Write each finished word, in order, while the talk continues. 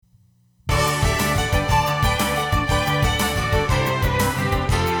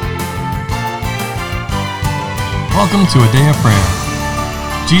Welcome to a day of prayer.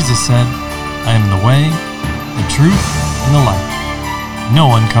 Jesus said, I am the way, the truth, and the life. No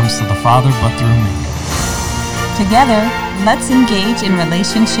one comes to the Father but through me. Together, let's engage in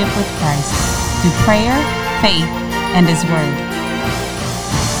relationship with Christ through prayer, faith, and His Word.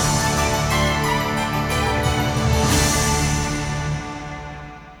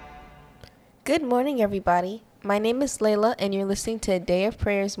 Good morning, everybody. My name is Layla, and you're listening to A Day of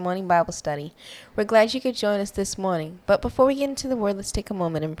Prayer's morning Bible study. We're glad you could join us this morning. But before we get into the Word, let's take a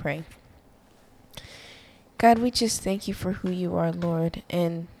moment and pray. God, we just thank you for who you are, Lord,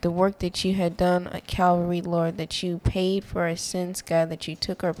 and the work that you had done at Calvary, Lord, that you paid for our sins, God, that you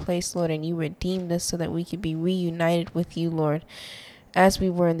took our place, Lord, and you redeemed us so that we could be reunited with you, Lord, as we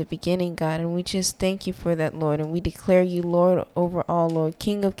were in the beginning, God. And we just thank you for that, Lord. And we declare you Lord over all, Lord,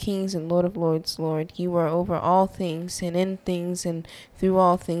 King of kings and Lord of lords, Lord. You are over all things and in things and through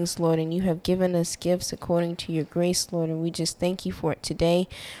all things, Lord. And you have given us gifts according to your grace, Lord. And we just thank you for it today.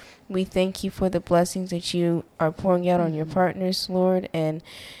 We thank you for the blessings that you are pouring out on your partners, Lord, and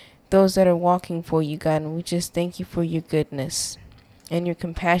those that are walking for you, God. And we just thank you for your goodness and your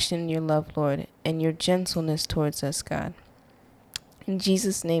compassion and your love, Lord, and your gentleness towards us, God. In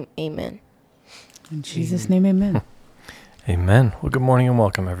Jesus' name, amen. In Jesus' name, amen. Amen. Well, good morning and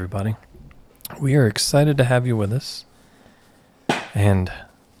welcome, everybody. We are excited to have you with us. And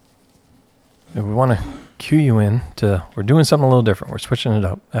we want to cue you in to, we're doing something a little different. We're switching it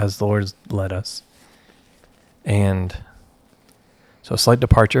up as the Lord's led us. And so a slight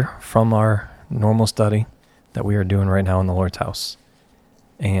departure from our normal study that we are doing right now in the Lord's house.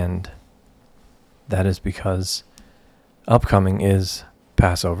 And that is because upcoming is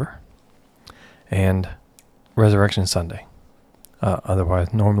Passover and Resurrection Sunday,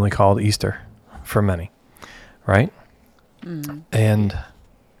 otherwise normally called Easter for many, right? And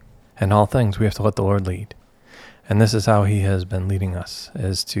all things, we have to let the Lord lead. And this is how he has been leading us,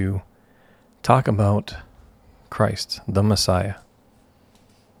 is to talk about Christ, the Messiah,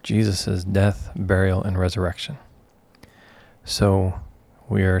 Jesus' death, burial, and resurrection. So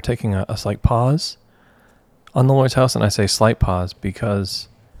we are taking a slight pause on the Lord's house, and I say slight pause because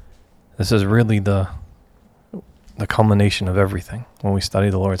this is really the culmination of everything. When we study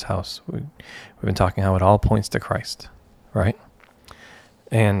the Lord's house, we've been talking how it all points to Christ, right?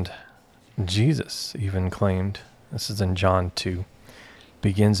 And Jesus even claimed, this is in John 2,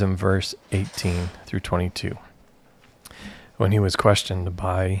 begins in verse 18 through 22. When he was questioned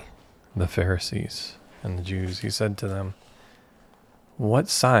by the Pharisees and the Jews, he said to them, "What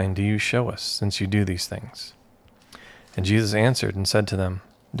sign do you show us since you do these things?" And Jesus answered and said to them,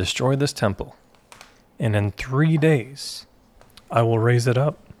 "Destroy this temple, and in 3 days I will raise it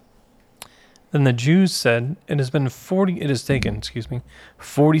up." Then the Jews said, It has taken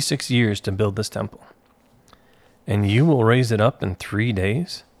 46 years to build this temple, and you will raise it up in 3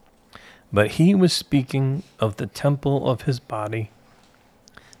 days? But he was speaking of the temple of his body.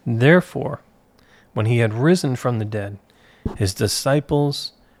 Therefore, when he had risen from the dead, his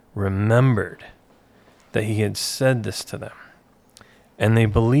disciples remembered that he had said this to them, and they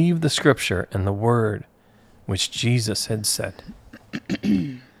believed the scripture and the word which Jesus had said.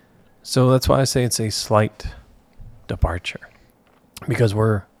 So that's why I say it's a slight departure, because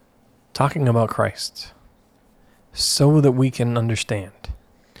we're talking about Christ so that we can understand.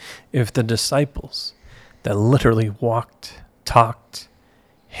 If the disciples that literally walked, talked,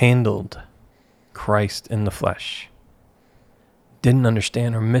 handled Christ in the flesh didn't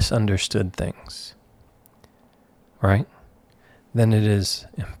understand or misunderstood things, right? Then it is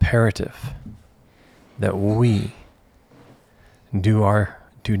imperative that we do our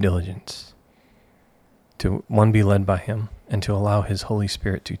due diligence to, one, be led by him, and to allow his Holy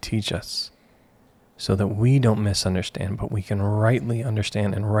Spirit to teach us so that we don't misunderstand, but we can rightly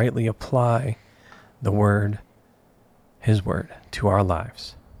understand and rightly apply the word, his word, to our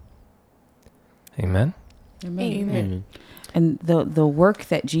lives. Amen? Amen. Amen. And the work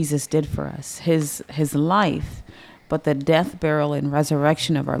that Jesus did for us, his life, but the death, burial, and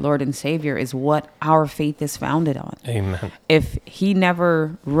resurrection of our Lord and Savior is what our faith is founded on. Amen. If he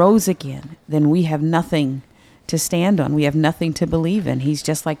never rose again, then we have nothing to stand on. We have nothing to believe in. He's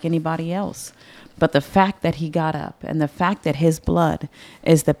just like anybody else. But the fact that he got up and the fact that his blood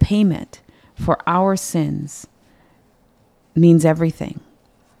is the payment for our sins means everything.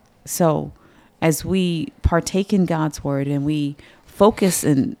 So as we partake in God's word and we focus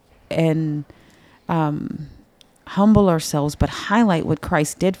and humble ourselves, but highlight what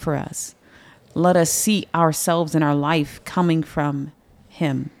Christ did for us, let us see ourselves in our life coming from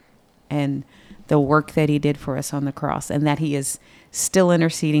him and the work that he did for us on the cross, and that he is still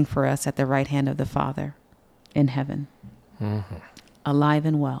interceding for us at the right hand of the Father. in heaven, Mm-hmm. alive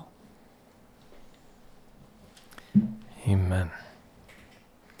and well. Amen.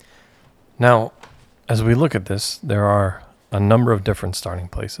 Now, as we look at this, there are a number of different starting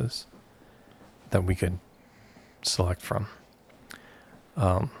places that we could select from.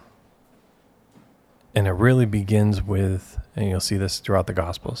 And it really begins with, and you'll see this throughout the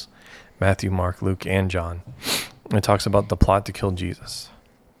Gospels, Matthew, Mark, Luke, and John. It talks about the plot to kill Jesus,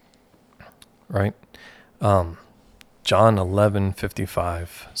 right? John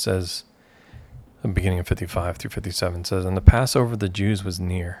 11:55 says, the beginning of 55 through 57 says, "And the Passover of the Jews was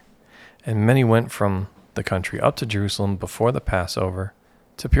near, and many went from the country up to Jerusalem before the Passover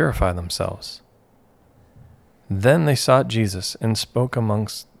to purify themselves. Then they sought Jesus and spoke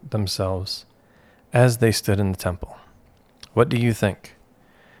amongst themselves as they stood in the temple. 'What do you think?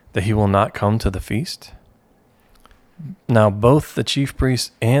 That he will not come to the feast?' Now both the chief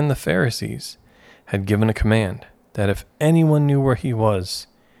priests and the Pharisees had given a command that if anyone knew where he was,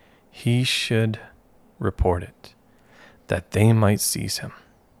 he should report it, that they might seize him."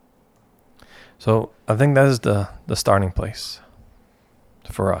 So I think that is the starting place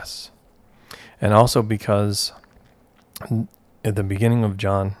for us. And also because at the beginning of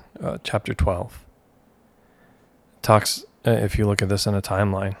John chapter 12, talks, if you look at this in a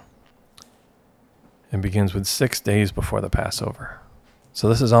timeline, it begins with 6 days before the Passover. So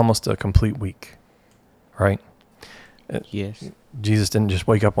this is almost a complete week, right? Yes. Jesus didn't just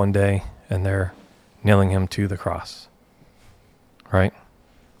wake up one day and they're nailing him to the cross, right?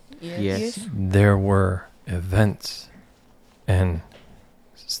 Yes. There were events and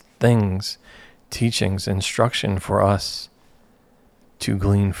things, teachings, instruction for us to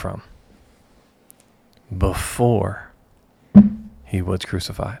glean from before he was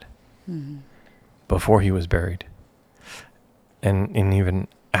crucified, before he was buried, and even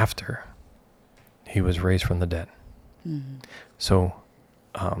after he was raised from the dead. So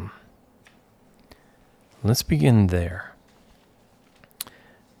let's begin there.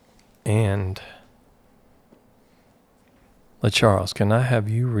 And Charles, can I have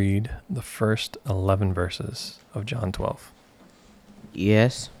you read the first 11 verses of John 12?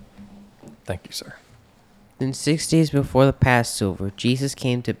 Yes. Thank you, sir. Then 6 days before the Passover, Jesus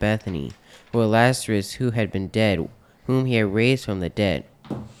came to Bethany, where Lazarus, who had been dead, whom he had raised from the dead.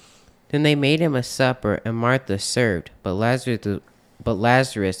 Then they made him a supper, and Martha served, but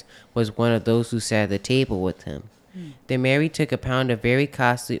Lazarus was one of those who sat at the table with him. Then Mary took a pound of very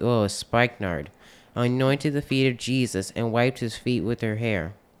costly oil of spikenard, anointed the feet of Jesus, and wiped his feet with her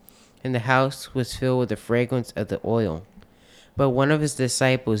hair. And the house was filled with the fragrance of the oil. But one of his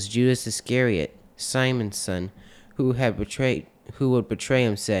disciples, Judas Iscariot, Simon's son, who would betray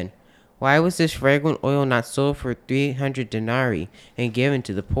him, said, "Why was this fragrant oil not sold for 300 denarii and given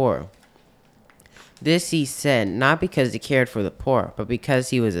to the poor?" This he said, not because he cared for the poor, but because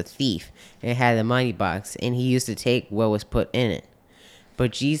he was a thief and had a money box, and he used to take what was put in it.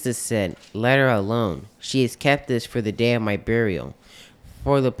 But Jesus said, "Let her alone. She has kept this for the day of my burial.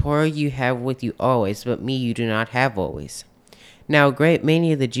 For the poor you have with you always, but me you do not have always." Now a great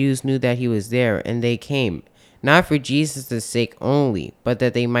many of the Jews knew that he was there, and they came, not for Jesus' sake only, but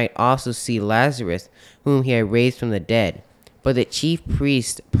that they might also see Lazarus, whom he had raised from the dead. But the chief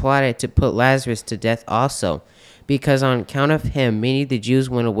priests plotted to put Lazarus to death also, because on account of him many of the Jews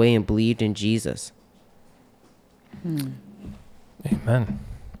went away and believed in Jesus. Amen.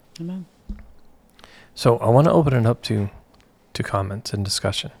 Amen. So I want to open it up to comments and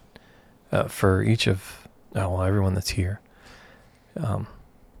discussion for each of, everyone that's here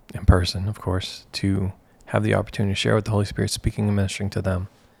in person, of course, to have the opportunity to share what the Holy Spirit speaking and ministering to them,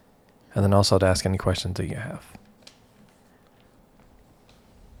 and then also to ask any questions that you have.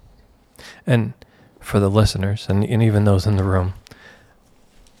 And for the listeners and even those in the room,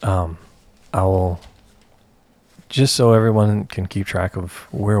 I will, just so everyone can keep track of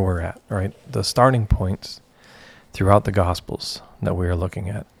where we're at, right? The starting points throughout the Gospels that we are looking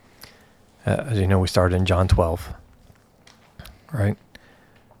at. As you know, we started in John 12, right?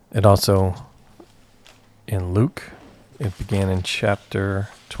 It also, in Luke, it began in chapter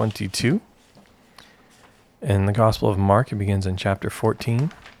 22. In the Gospel of Mark, it begins in chapter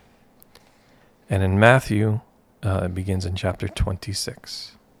 14. And in Matthew, it begins in chapter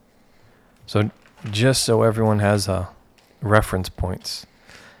 26. So just so everyone has reference points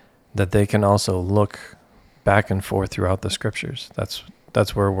that they can also look back and forth throughout the scriptures.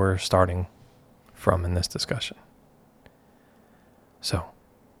 That's where we're starting from in this discussion. So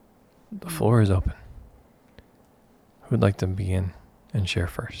the floor is open. Who would like to begin and share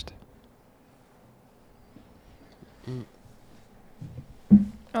first?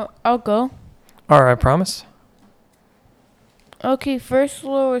 Oh, I'll go. All right, promise. Okay, first the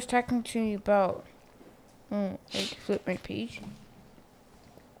Lord was talking to me about. I had to flip my page.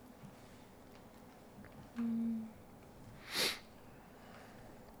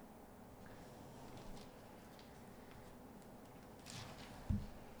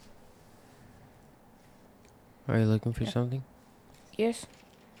 Are you looking for something? Yes.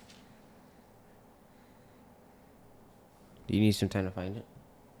 Do you need some time to find it?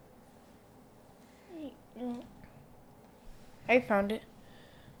 I found it.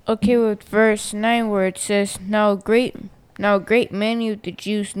 Okay, with verse 9 where it says, Now a great many of the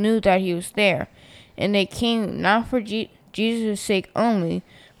Jews knew that he was there, and they came not for Jesus' sake only,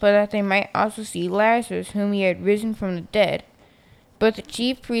 but that they might also see Lazarus, whom he had risen from the dead. But the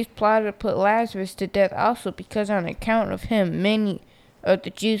chief priests plotted to put Lazarus to death also, because on account of him many of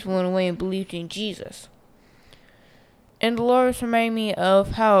the Jews went away and believed in Jesus. And the Lord was reminding me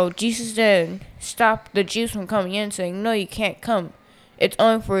of how Jesus did stop the Jews from coming in, saying, No, you can't come. It's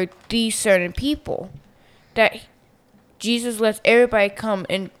only for these certain people that Jesus lets everybody come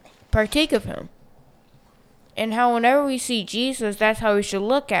and partake of him. And how whenever we see Jesus, that's how we should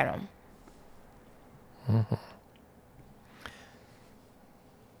look at him. Mm-hmm.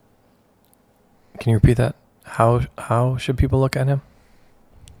 Can you repeat that? How should people look at him?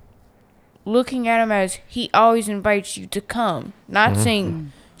 Looking at him as he always invites you to come. Not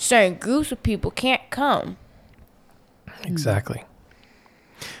saying certain groups of people can't come. Exactly.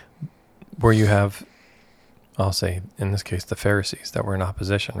 Where you have, I'll say, in this case, the Pharisees that were in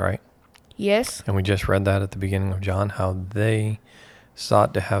opposition, right? Yes. And we just read that at the beginning of John, how they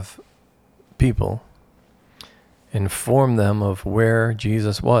sought to have people inform them of where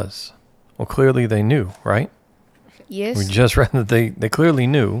Jesus was. Well, clearly they knew, right? Yes. We just read that they clearly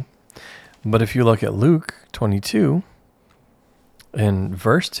knew. But if you look at Luke 22, in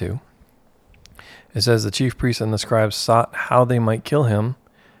verse 2, it says the chief priests and the scribes sought how they might kill him.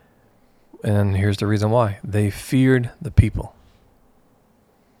 And here's the reason why. They feared the people.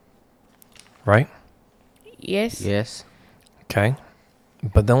 Right? Yes. Yes. Okay.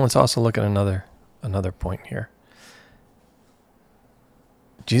 But then let's also look at another point here.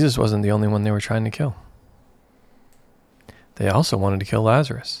 Jesus wasn't the only one they were trying to kill. They also wanted to kill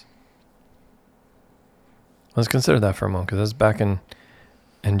Lazarus. Let's consider that for a moment, because that's back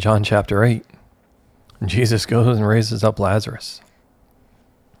in John chapter 8. Jesus goes and raises up Lazarus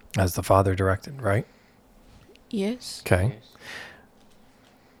as the Father directed, right? Yes. Okay.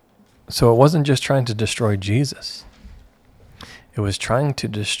 So it wasn't just trying to destroy Jesus. It was trying to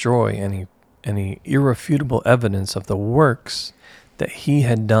destroy any irrefutable evidence of the works that he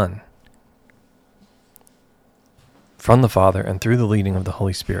had done from the Father and through the leading of the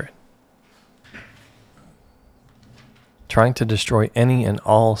Holy Spirit. Trying to destroy any and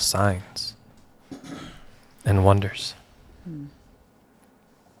all signs and wonders. And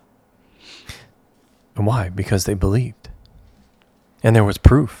why? Because they believed. And there was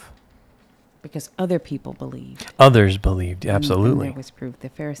proof. Because other people believed. Others believed, And absolutely. there was proof. The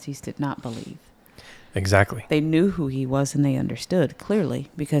Pharisees did not believe. Exactly. They knew who he was and they understood clearly,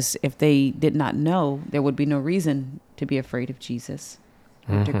 because if they did not know, there would be no reason to be afraid of Jesus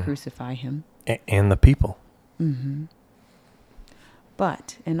or to crucify him. And the people.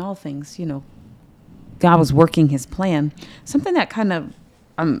 But in all things, God was working his plan. Something that kind of,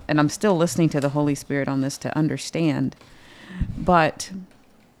 and I'm still listening to the Holy Spirit on this to understand, but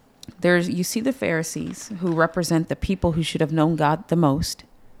you see the Pharisees who represent the people who should have known God the most,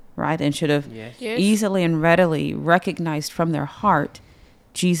 right? And should have Yes. easily and readily recognized from their heart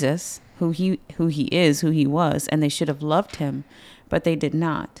Jesus, who he is, who he was, and they should have loved him, but they did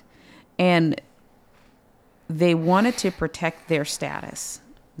not. And they wanted to protect their status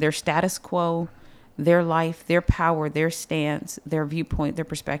quo, their life, their power, their stance, their viewpoint, their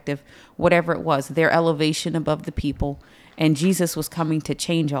perspective, whatever it was, their elevation above the people. And Jesus was coming to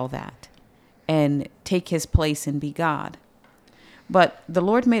change all that and take his place and be God. But the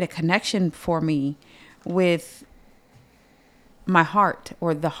Lord made a connection for me with my heart,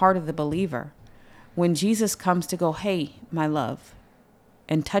 or the heart of the believer. When Jesus comes to go, hey, my love,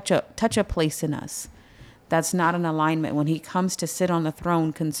 and touch a place in us that's not in alignment, when he comes to sit on the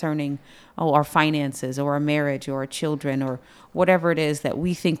throne concerning our finances or our marriage or our children or whatever it is that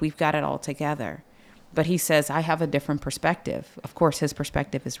we think we've got it all together. But he says, I have a different perspective. Of course, his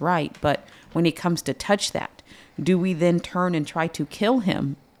perspective is right. But when he comes to touch that, do we then turn and try to kill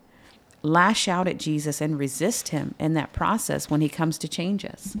him, lash out at Jesus and resist him in that process when he comes to change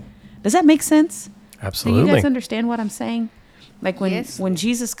us? Does that make sense? Absolutely. Do you guys understand what I'm saying? Like Yes. when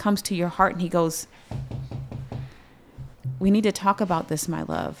Jesus comes to your heart and he goes, we need to talk about this, my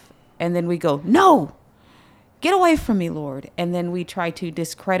love. And then we go, no, get away from me, Lord. And then we try to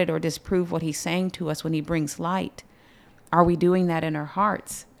discredit or disprove what he's saying to us when he brings light. Are we doing that in our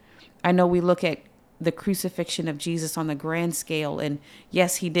hearts? I know we look at the crucifixion of Jesus on the grand scale, and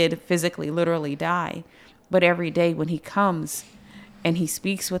yes, he did physically, literally die. But every day when he comes and he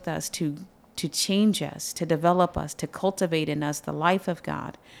speaks with us to change us, to develop us, to cultivate in us the life of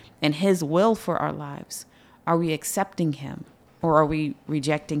God and his will for our lives, are we accepting him or are we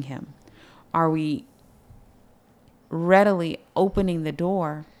rejecting him? Are we readily opening the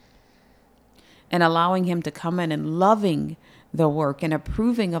door and allowing him to come in and loving the work and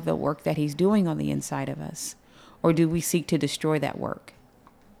approving of the work that he's doing on the inside of us? Or do we seek to destroy that work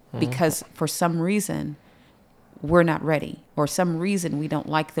because for some reason we're not ready, or some reason we don't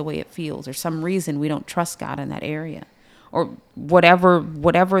like the way it feels, or some reason we don't trust God in that area, or whatever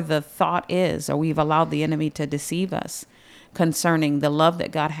the thought is, or we've allowed the enemy to deceive us concerning the love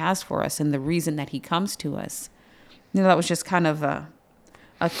that God has for us and the reason that he comes to us. That was just kind of a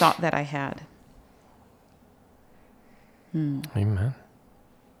thought that I had. Amen.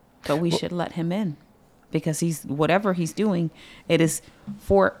 But we should let him in, because whatever he's doing, it is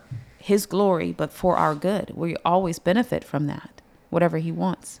for his glory, but for our good. We always benefit from that, whatever he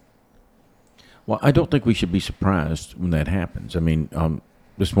wants. Well, I don't think we should be surprised when that happens. I mean,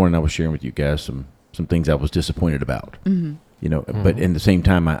 this morning I was sharing with you guys some things I was disappointed about. But in the same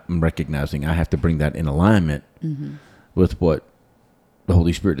time, I'm recognizing I have to bring that in alignment with what the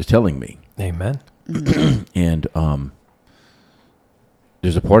Holy Spirit is telling me. Amen. And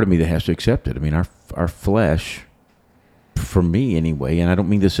there's a part of me that has to accept it. I mean, our flesh, for me anyway, and I don't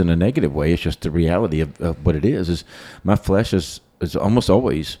mean this in a negative way, it's just the reality of what it is my flesh is almost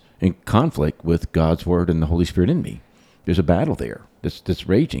always in conflict with God's word and the Holy Spirit in me. There's a battle there that's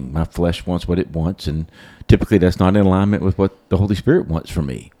raging. My flesh wants what it wants, and typically that's not in alignment with what the Holy Spirit wants from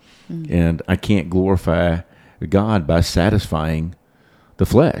me. And I can't glorify God by satisfying the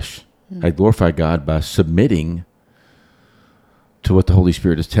flesh. I glorify God by submitting to what the Holy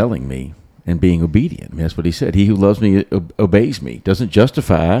Spirit is telling me and being obedient. I mean, that's what he said. He who loves me obeys me. Doesn't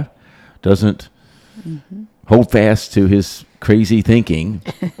justify, doesn't hold fast to his crazy thinking,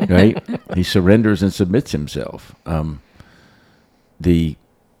 right? He surrenders and submits himself. To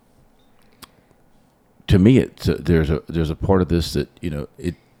me, there's a part of this that,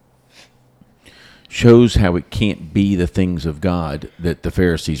 it shows how it can't be the things of God that the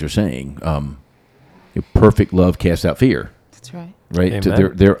Pharisees are saying. Perfect love casts out fear. That's right. Right?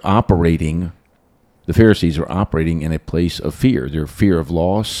 Amen. They're operating, the Pharisees are operating in a place of fear. They're fear of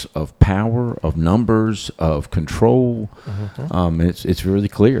loss, of power, of numbers, of control. It's really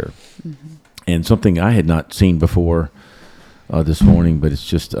clear. And something I had not seen before this morning, but it's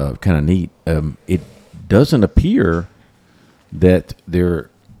just kind of neat. It doesn't appear that they're,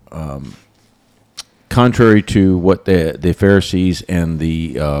 contrary to what the Pharisees and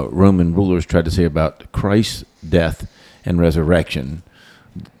the Roman rulers tried to say about Christ's death and resurrection,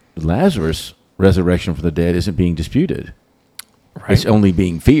 Lazarus' resurrection from the dead isn't being disputed. Right. It's only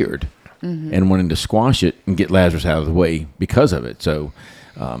being feared and wanting to squash it and get Lazarus out of the way because of it. So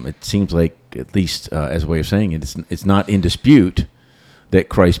it seems like, at least as a way of saying it, it's not in dispute that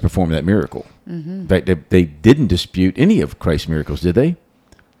Christ performed that miracle. In fact, they didn't dispute any of Christ's miracles, did they?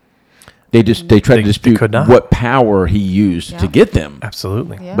 They tried to dispute what power he used to get them.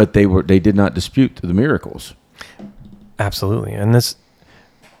 Absolutely. Yeah. But they did not dispute the miracles. Absolutely. And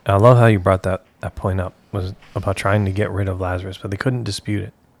I love how you brought that point up, was about trying to get rid of Lazarus, but they couldn't dispute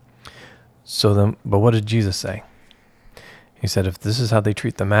it. But what did Jesus say? He said, if this is how they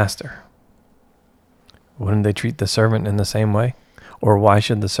treat the master, wouldn't they treat the servant in the same way? Or why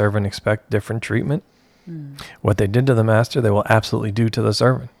should the servant expect different treatment? What they did to the master, they will absolutely do to the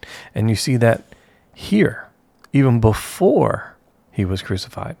servant. And you see that here, even before he was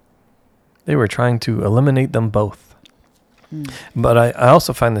crucified. They were trying to eliminate them both. But I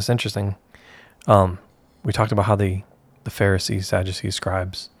also find this interesting. We talked about how the Pharisees, Sadducees,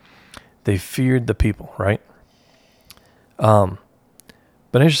 scribes, they feared the people, right? But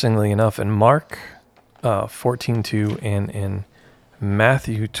interestingly enough, in Mark 14:2 and in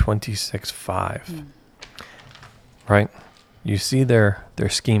Matthew 26:5, right? You see they're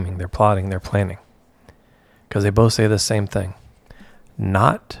scheming, they're plotting, they're planning. Because they both say the same thing.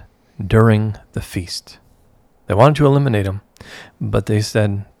 Not during the feast. They wanted to eliminate him, but they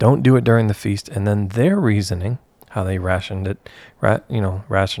said, don't do it during the feast. And then their reasoning, how they rationed it,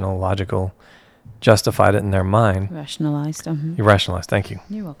 rational, logical, justified it in their mind. Rationalized. You rationalized, thank you.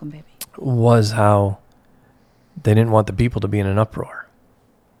 You're welcome, baby. Was how they didn't want the people to be in an uproar.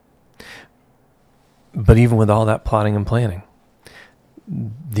 But even with all that plotting and planning,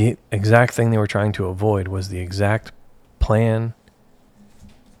 the exact thing they were trying to avoid was the exact plan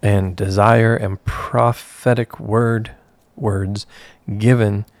and desire and prophetic words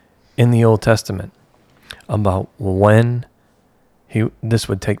given in the Old Testament about when this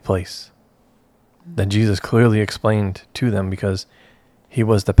would take place. That Jesus clearly explained to them, because he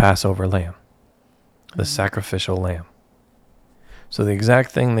was the Passover lamb, the sacrificial lamb. So the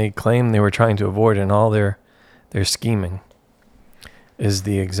exact thing they claimed they were trying to avoid in all their scheming is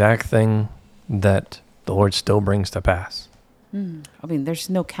the exact thing that the Lord still brings to pass. I mean, there's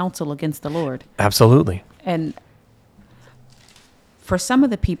no counsel against the Lord. Absolutely. And for some of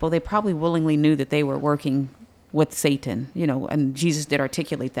the people, they probably willingly knew that they were working with Satan, and Jesus did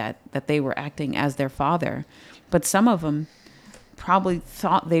articulate that they were acting as their father. But some of them probably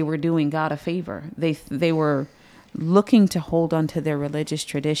thought they were doing God a favor. They were looking to hold on to their religious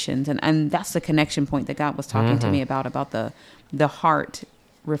traditions. And that's the connection point that God was talking to me about the heart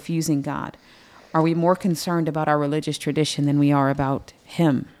refusing God. Are we more concerned about our religious tradition than we are about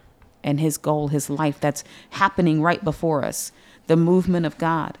him and his goal, his life that's happening right before us? The movement of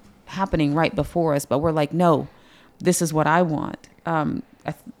God happening right before us. But we're like, no, this is what I want.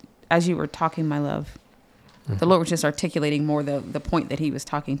 As you were talking, my love, the Lord was just articulating more the point that he was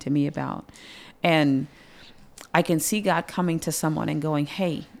talking to me about. And I can see God coming to someone and going,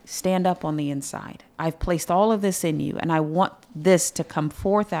 hey, stand up on the inside. I've placed all of this in you, and I want this to come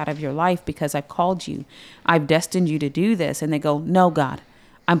forth out of your life because I've called you. I've destined you to do this. And they go, no, God,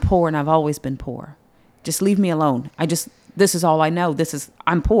 I'm poor and I've always been poor. Just leave me alone. This is all I know.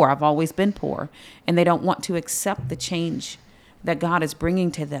 I'm poor. I've always been poor. And they don't want to accept the change that God is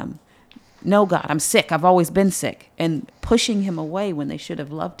bringing to them. No, God, I'm sick. I've always been sick. And pushing him away when they should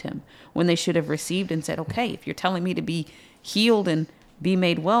have loved him, when they should have received and said, okay, if you're telling me to be healed and be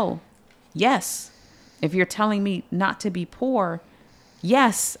made well, yes. If you're telling me not to be poor,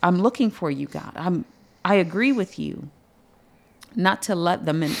 yes, I'm looking for you, God. I agree with you. Not to let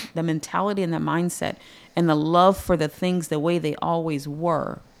the mentality and the mindset and the love for the things the way they always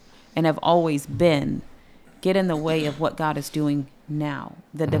were and have always been get in the way of what God is doing now,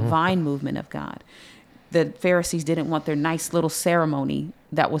 the divine movement of God. The Pharisees didn't want their nice little ceremony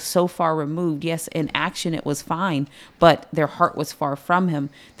that was so far removed. Yes, in action it was fine, but their heart was far from him.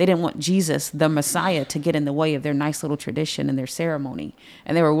 They didn't want Jesus, the Messiah, to get in the way of their nice little tradition and their ceremony.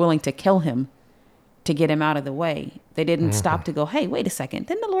 And they were willing to kill him to get him out of the way. They didn't stop to go, hey, wait a second.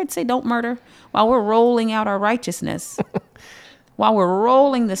 Didn't the Lord say don't murder? While we're rolling out our righteousness, while we're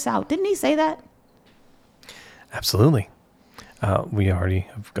rolling this out, didn't he say that? Absolutely. We already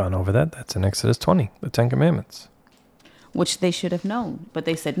have gone over that. That's in Exodus 20, the 10 Commandments. Which they should have known. But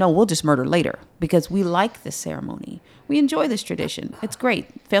they said, no, we'll just murder later because we like this ceremony. We enjoy this tradition. It's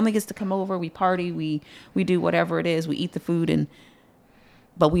great. Family gets to come over. We party. We do whatever it is. We eat the food,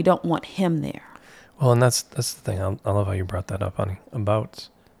 but we don't want him there. Well, and that's the thing. I love how you brought that up, honey, about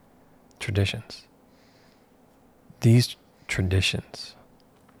traditions. These traditions,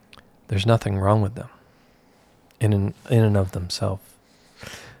 there's nothing wrong with them in and of themselves.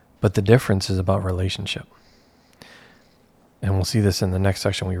 But the difference is about relationship. And we'll see this in the next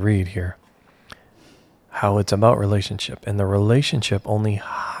section we read here. How it's about relationship. And the relationship only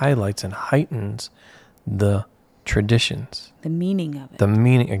highlights and heightens the traditions. The meaning of it. The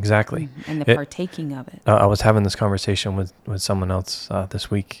meaning, exactly. And the partaking of it. I was having this conversation with someone else this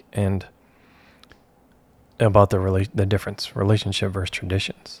week, and about the difference, relationship versus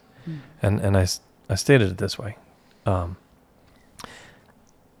traditions. And I stated it this way.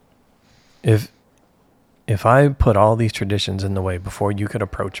 If I put all these traditions in the way before you could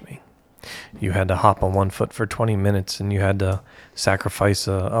approach me, you had to hop on one foot for 20 minutes and you had to sacrifice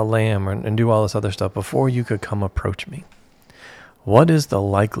a lamb and do all this other stuff before you could come approach me, what is the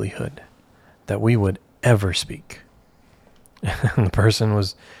likelihood that we would ever speak? And the person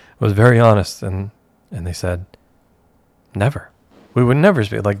was very honest, and they said, never. We would never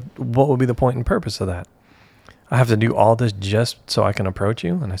speak. Like, what would be the point and purpose of that? I have to do all this just so I can approach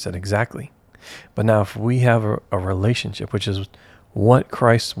you? And I said, exactly. But now if we have a relationship, which is what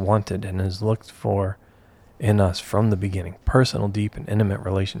Christ wanted and has looked for in us from the beginning, personal, deep, and intimate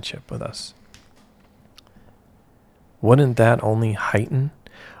relationship with us, wouldn't that only heighten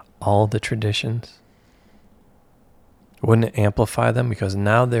all the traditions? Wouldn't it amplify them? Because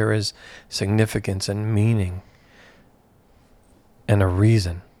now there is significance and meaning and a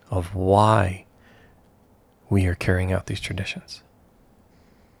reason of why we are carrying out these traditions.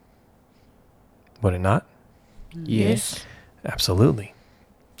 Would it not? Yes. Absolutely.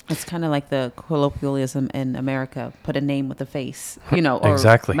 It's kind of like the colloquialism in America, put a name with a face, or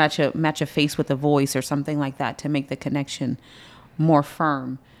Exactly. match a face with a voice or something like that to make the connection. more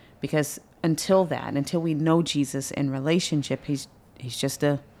firm, because until we know Jesus in relationship, he's just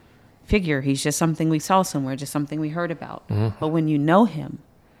a figure. He's just something we saw somewhere, just something we heard about. But when you know him,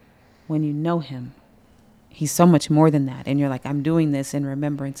 he's so much more than that. And you're like, I'm doing this in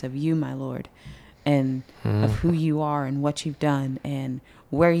remembrance of you, my Lord, and of who you are and what you've done and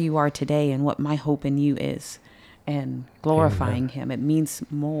where you are today and what my hope in you is, and glorifying him. It means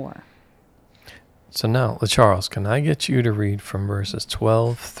more. So now, Charles, can I get you to read from verses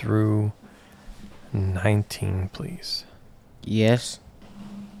 12 through 19, please? Yes.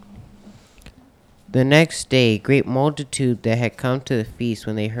 The next day, a great multitude that had come to the feast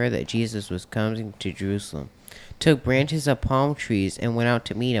when they heard that Jesus was coming to Jerusalem took branches of palm trees and went out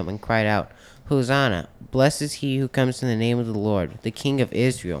to meet him and cried out, Hosanna! Blessed is he who comes in the name of the Lord, the King of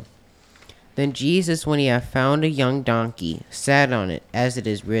Israel. Then Jesus, when he had found a young donkey, sat on it, as it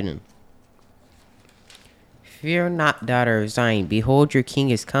is written, Fear not, daughter of Zion, behold your king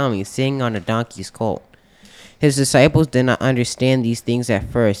is coming, sitting on a donkey's colt. His disciples did not understand these things at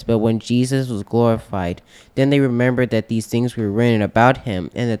first, but when Jesus was glorified, then they remembered that these things were written about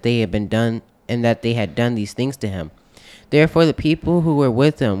him, and that they had done these things to him. Therefore the people who were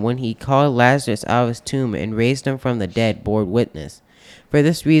with him, when he called Lazarus out of his tomb and raised him from the dead, bore witness. For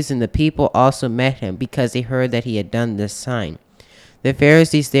this reason the people also met him, because they heard that he had done this sign. The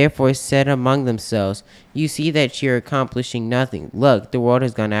Pharisees therefore said among themselves, You see that you are accomplishing nothing. Look, the world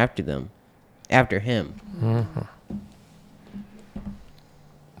has gone after him.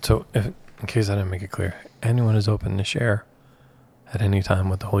 So, in case I didn't make it clear, anyone is open to share at any time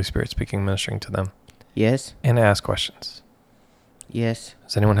with the Holy Spirit speaking, ministering to them, Yes? and ask questions. Yes.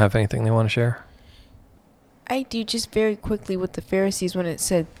 Does anyone have anything they want to share? I do, just very quickly with the Pharisees when it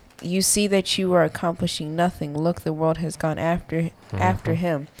said, You see that you are accomplishing nothing. Look, the world has gone after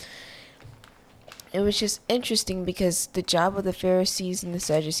him. It was just interesting because the job of the Pharisees and the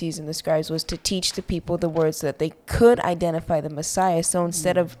Sadducees and the scribes was to teach the people the words so that they could identify the Messiah. So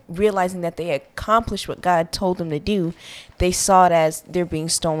instead of realizing that they accomplished what God told them to do, they saw it as they're being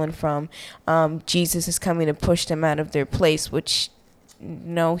stolen from. Jesus is coming to push them out of their place, which,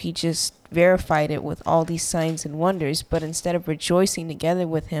 no, he just verified it with all these signs and wonders. But instead of rejoicing together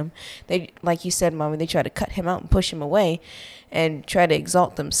with him, they, like you said, Mommy, they try to cut him out and push him away and try to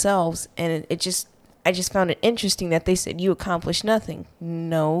exalt themselves. And I just found it interesting that they said, you accomplished nothing.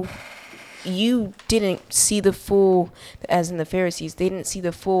 No, you didn't see the full, as in the Pharisees, they didn't see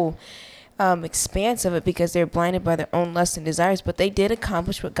the full expanse of it because they're blinded by their own lusts and desires. But they did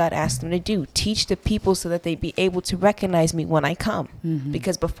accomplish what God asked them to do. Teach the people so that they'd be able to recognize me when I come.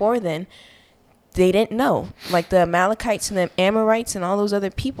 Because before then, they didn't know. Like the Amalekites and the Amorites and all those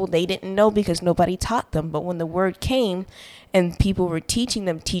other people, they didn't know because nobody taught them. But when the word came and people were teaching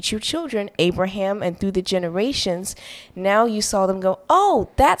them, teach your children, Abraham, and through the generations, now you saw them go, oh,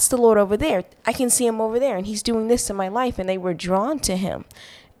 that's the Lord over there. I can see him over there, and he's doing this in my life. And they were drawn to him.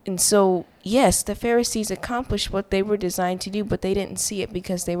 And so, yes, the Pharisees accomplished what they were designed to do, but they didn't see it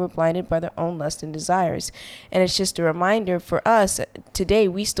because they were blinded by their own lust and desires. And it's just a reminder for us today,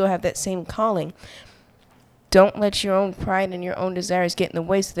 we still have that same calling. Don't let your own pride and your own desires get in the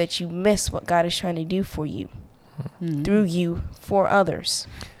way so that you miss what God is trying to do for you, through you, for others.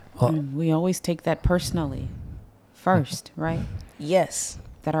 Well, We always take that personally first, right? Yes.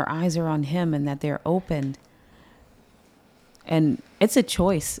 That our eyes are on him and that they're opened. And it's a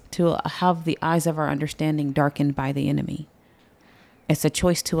choice to have the eyes of our understanding darkened by the enemy. It's a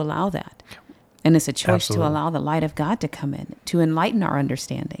choice to allow that. And it's a choice Absolutely. to allow the light of God to come in, to enlighten our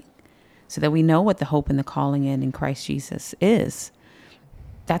understanding so that we know what the hope and the calling in Christ Jesus is.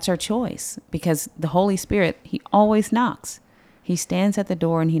 That's our choice, because the Holy Spirit, he always knocks. He stands at the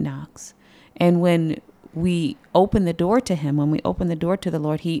door and he knocks. And when we open the door to him, when we open the door to the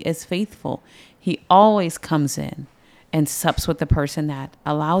Lord, he is faithful. He always comes in and sups with the person that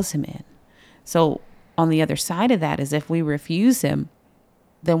allows him in. So on the other side of that is if we refuse him,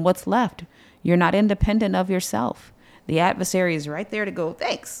 then what's left? You're not independent of yourself. The adversary is right there to go,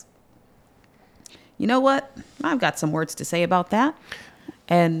 thanks. You know what? I've got some words to say about that.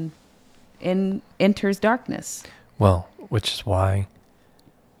 And enters darkness. well, which is why,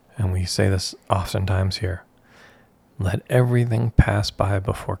 and we say this oftentimes here, let everything pass by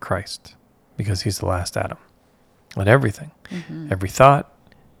before Christ, because he's the last Adam. Let everything, every thought,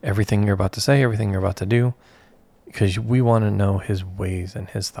 everything you're about to say, everything you're about to do, because we want to know his ways and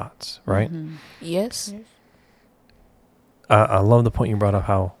his thoughts, right? Yes. I love the point you brought up,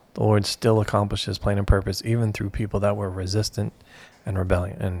 how the Lord still accomplished his plan and purpose, even through people that were resistant and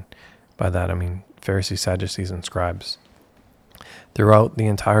rebellion. And by that, I mean Pharisees, Sadducees, and scribes. Throughout the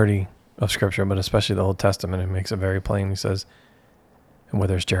entirety of Scripture, but especially the Old Testament, it makes it very plain. He says, and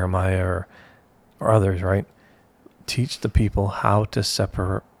whether it's Jeremiah or others, right? Teach the people how to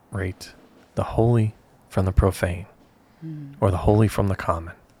separate the holy from the profane, or the holy from the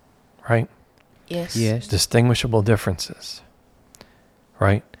common, right? Yes. Yes. Distinguishable differences,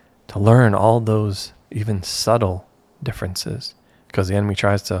 right? To learn all those even subtle differences, because the enemy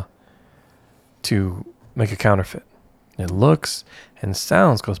tries to make a counterfeit. It looks and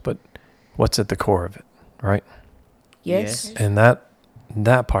sounds close, but what's at the core of it, right? Yes. And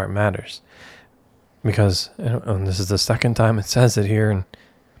that part matters, because, and this is the second time it says it here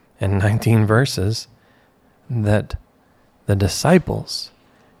in 19 verses, that the disciples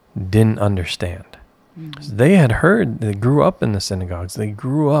didn't understand. They had heard, they grew up in the synagogues, they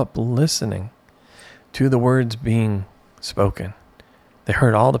grew up listening to the words being spoken. They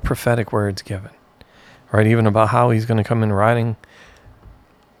heard all the prophetic words given, right? Even about how he's going to come in riding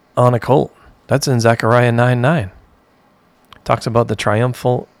on a colt. That's in Zechariah 9:9. Talks about the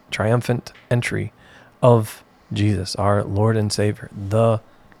triumphant entry of Jesus, our Lord and Savior, the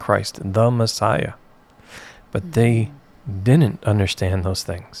Christ, the Messiah. But they didn't understand those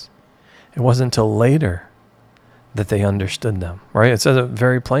things. It wasn't until later that they understood them, right? It says it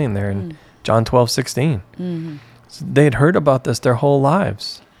very plain there in John 12:16. So they had heard about this their whole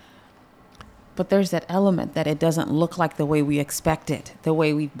lives. But there's that element that it doesn't look like the way we expect it, the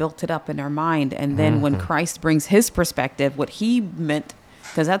way we've built it up in our mind. And then when Christ brings his perspective, what he meant,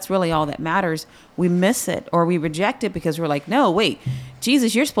 because that's really all that matters, we miss it or we reject it because we're like, no, wait,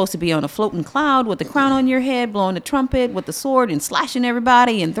 Jesus, you're supposed to be on a floating cloud with the crown on your head, blowing the trumpet with the sword and slashing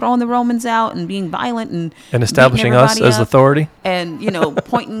everybody and throwing the Romans out and being violent and establishing beating us everybody as up authority. and,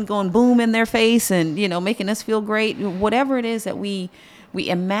 pointing, going boom in their face and, making us feel great. Whatever it is that we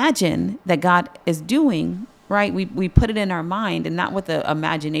imagine that God is doing, right? We put it in our mind, and not with the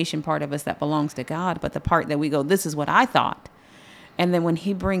imagination part of us that belongs to God, but the part that we go, this is what I thought. And then when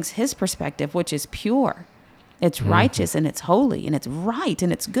he brings his perspective, which is pure, it's righteous and it's holy and it's right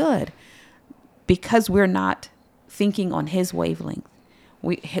and it's good, because we're not thinking on his wavelength.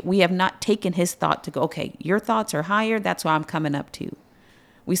 We have not taken his thought to go, okay, your thoughts are higher. That's why I'm coming up to.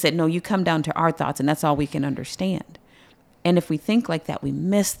 We said, no, you come down to our thoughts, and that's all we can understand. And if we think like that, we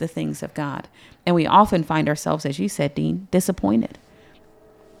miss the things of God. And we often find ourselves, as you said, Dean, disappointed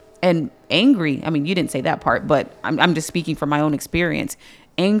and angry. I mean, you didn't say that part, but I'm just speaking from my own experience.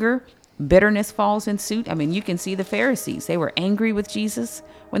 Anger, bitterness falls in suit. I mean, you can see the Pharisees. They were angry with Jesus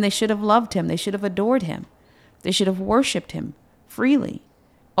when they should have loved him. They should have adored him. They should have worshiped him freely,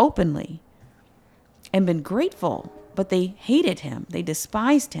 openly, and been grateful. But they hated him. They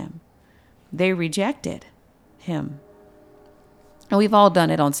despised him. They rejected him. And we've all done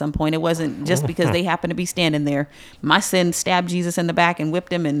it on some point. It wasn't just because they happened to be standing there. My sin stabbed Jesus in the back and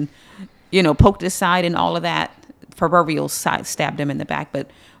whipped him and, poked his side and all of that. Proverbial side stabbed him in the back. But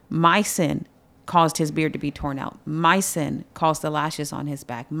my sin caused his beard to be torn out. My sin caused the lashes on his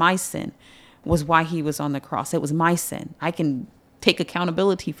back. My sin was why he was on the cross. It was my sin. I can take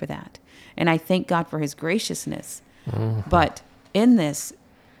accountability for that. And I thank God for his graciousness. But in this,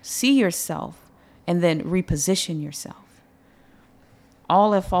 see yourself and then reposition yourself.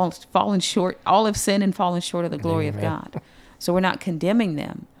 All have fallen short. All have sinned and fallen short of the glory of God. So we're not condemning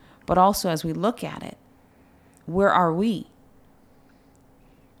them, but also as we look at it, where are we?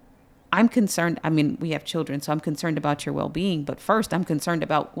 I'm concerned. I mean, we have children, so I'm concerned about your well-being. But first, I'm concerned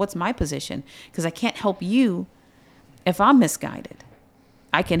about what's my position, because I can't help you if I'm misguided.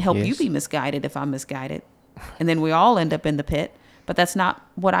 I can help you be misguided if I'm misguided. And then we all end up in the pit. But that's not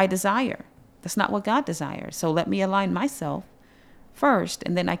what I desire. That's not what God desires. So let me align myself first,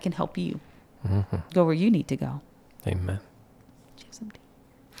 and then I can help you go where you need to go. Amen.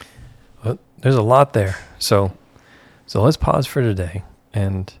 Well, there's a lot there. So let's pause for today.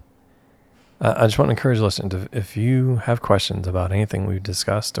 And I just want to encourage listeners, if you have questions about anything we've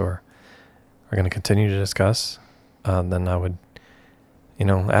discussed or are going to continue to discuss, then I would,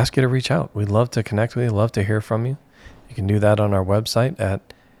 ask you to reach out. We'd love to connect with you, love to hear from you. You can do that on our website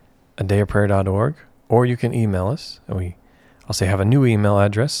at adayofprayer.org, or you can email us. And I'll say have a new email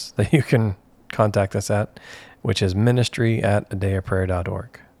address that you can contact us at, which is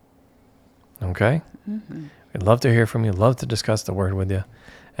ministry@adayofprayer.org. Okay? We'd love to hear from you, love to discuss the word with you.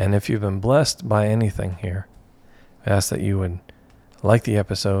 And if you've been blessed by anything here, I ask that you would like the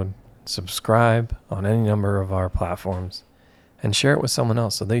episode, subscribe on any number of our platforms, and share it with someone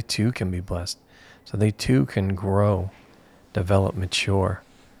else so they too can be blessed, so they too can grow, develop, mature,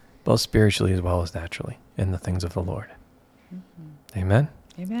 both spiritually as well as naturally in the things of the Lord. Amen?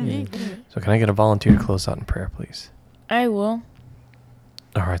 Amen. So can I get a volunteer to close out in prayer, please? I will.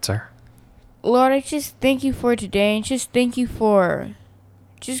 All right, sir. Lord, I just thank you for today, and just thank you for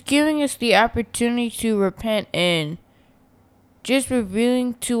just giving us the opportunity to repent and just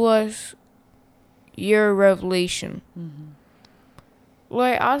revealing to us your revelation.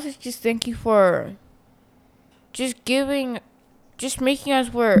 Lord, I also just thank you for just making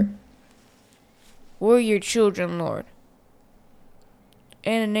us we're your children, Lord.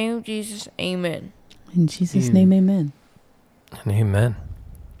 In the name of Jesus, amen. In Jesus' name, amen. And amen.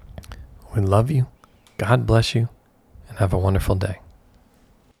 We love you. God bless you. And have a wonderful day.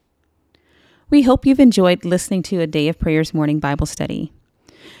 We hope you've enjoyed listening to a Day of Prayers morning Bible study.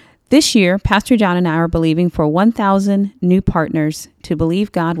 This year, Pastor John and I are believing for 1,000 new partners to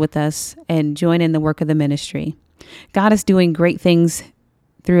believe God with us and join in the work of the ministry. God is doing great things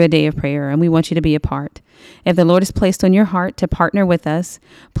through a day of prayer, and we want you to be a part. If the Lord has placed on your heart to partner with us,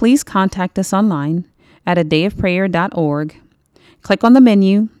 please contact us online at adayofprayer.org. Click on the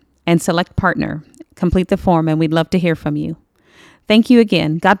menu and select partner. Complete the form, and we'd love to hear from you. Thank you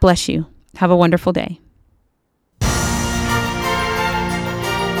again. God bless you. Have a wonderful day.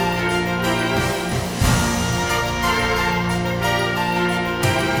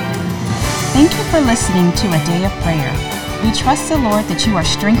 Thank you for listening to A Day of Prayer. We trust the Lord that you are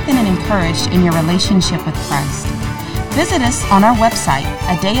strengthened and encouraged in your relationship with Christ. Visit us on our website,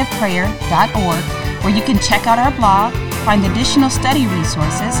 adayofprayer.org, where you can check out our blog, find additional study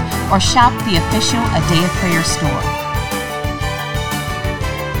resources, or shop the official A Day of Prayer store.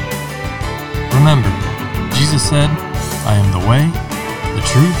 Remember, Jesus said, I am the way, the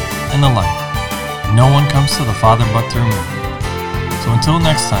truth, and the life. No one comes to the Father but through me. So until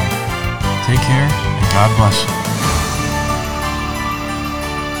next time, take care and God bless you.